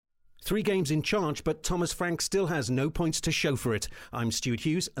3 games in charge, but Thomas Frank still has no points to show for it. I'm Stuart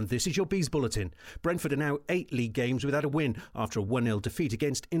Hughes, and this is your Bees Bulletin. Brentford are now 8 league games without a win after a 1-0 defeat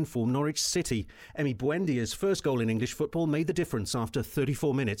against informed Norwich City. Emi Buendia's first goal in English football made the difference after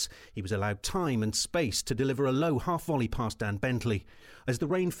 34 minutes. He was allowed time and space to deliver a low half-volley past Dan Bentley. As the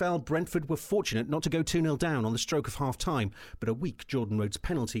rain fell, Brentford were fortunate not to go 2-0 down on the stroke of half-time, but a weak Jordan Rhodes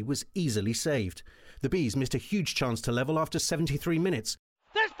penalty was easily saved. The Bees missed a huge chance to level after 73 minutes.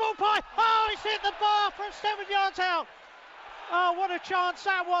 There's Maupay. Oh, he's hit the bar from 7 yards out. Oh, what a chance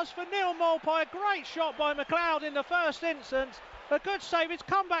that was for Neal Maupay. A great shot by McLeod in the first instance. A good save. It's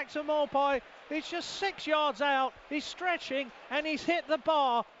come back to Maupay. He's just 6 yards out. He's stretching and he's hit the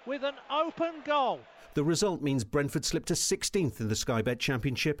bar with an open goal. The result means Brentford slipped to 16th in the Sky Bet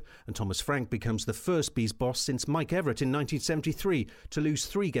Championship, and Thomas Frank becomes the first Bees boss since Mike Everett in 1973 to lose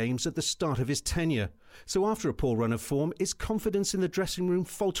 3 games at the start of his tenure. So after a poor run of form, is confidence in the dressing room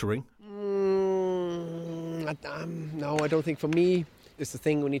faltering? No, I don't think. For me, it's the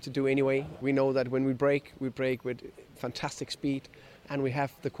thing we need to do anyway. We know that when we break with fantastic speed, and we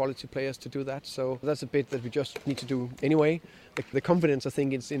have the quality players to do that. So that's a bit that we just need to do anyway. The confidence, I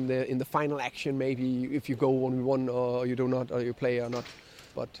think, is in the final action. Maybe if you go 1v1 or you do not, or you play or not.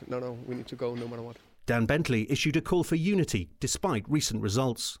 But no, we need to go no matter what. Dan Bentley issued a call for unity despite recent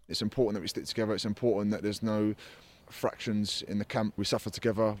results. It's important that we stick together. It's important that there's no fractions in the camp. We suffer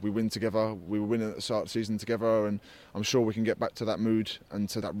together, we win together, we were winning at the start of the season together, and I'm sure we can get back to that mood and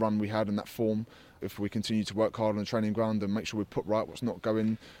to that run we had and that form if we continue to work hard on the training ground and make sure we put right what's not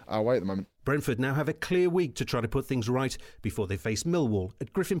going our way at the moment. Brentford now have a clear week to try to put things right before they face Millwall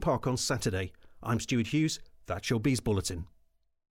at Griffin Park on Saturday. I'm Stuart Hughes, that's your Bees Bulletin.